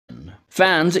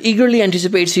Fans eagerly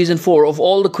anticipate season 4 of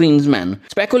All the Queen's Men.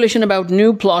 Speculation about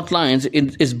new plot lines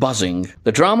is buzzing.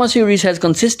 The drama series has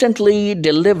consistently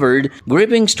delivered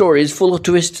gripping stories full of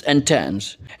twists and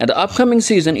turns, and the upcoming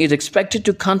season is expected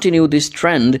to continue this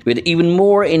trend with even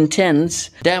more intense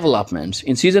developments.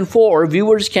 In season 4,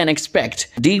 viewers can expect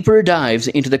deeper dives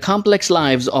into the complex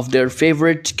lives of their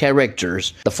favorite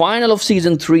characters. The final of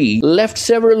season 3 left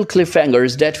several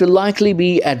cliffhangers that will likely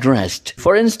be addressed.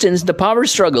 For instance, the power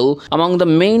struggle among the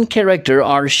main character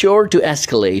are sure to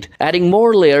escalate, adding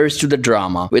more layers to the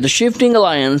drama. With the shifting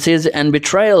alliances and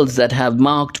betrayals that have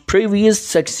marked previous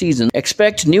seasons,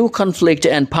 expect new conflict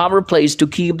and power plays to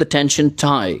keep the tension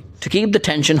high.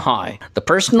 The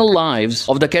personal lives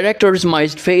of the characters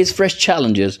might face fresh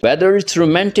challenges, whether it's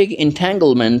romantic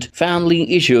entanglement,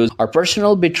 family issues, or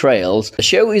personal betrayals. The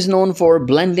show is known for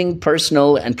blending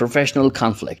personal and professional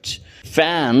conflicts.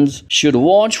 Fans should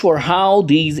watch for how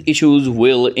these issues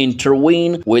will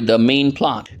intervene with the main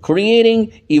plot,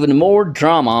 creating even more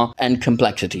drama and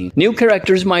complexity. New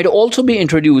characters might also be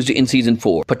introduced in season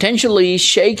 4, potentially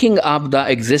shaking up the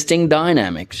existing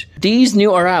dynamics. These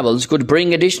new arrivals could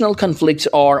bring additional conflicts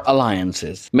or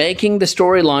alliances, making the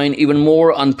storyline even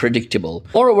more unpredictable.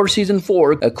 Moreover, season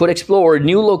 4 could explore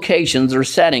new locations or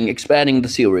setting, expanding the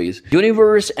series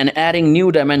universe and adding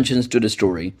new dimensions to the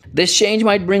story. This change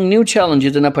might bring new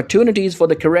challenges and opportunities for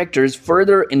the characters,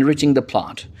 further enriching the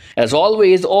plot. As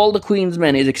always, All the Queen's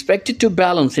Men is expected to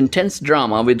balance intense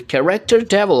drama with character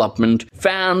development.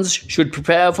 Fans should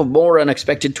prepare for more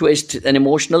unexpected twists and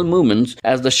emotional moments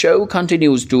as the show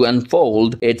continues to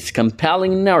unfold its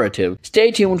compelling narrative.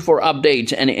 Stay tuned for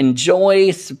updates and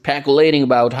enjoy speculating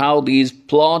about how these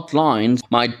plot lines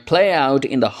might play out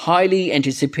in the highly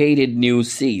anticipated new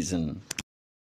season.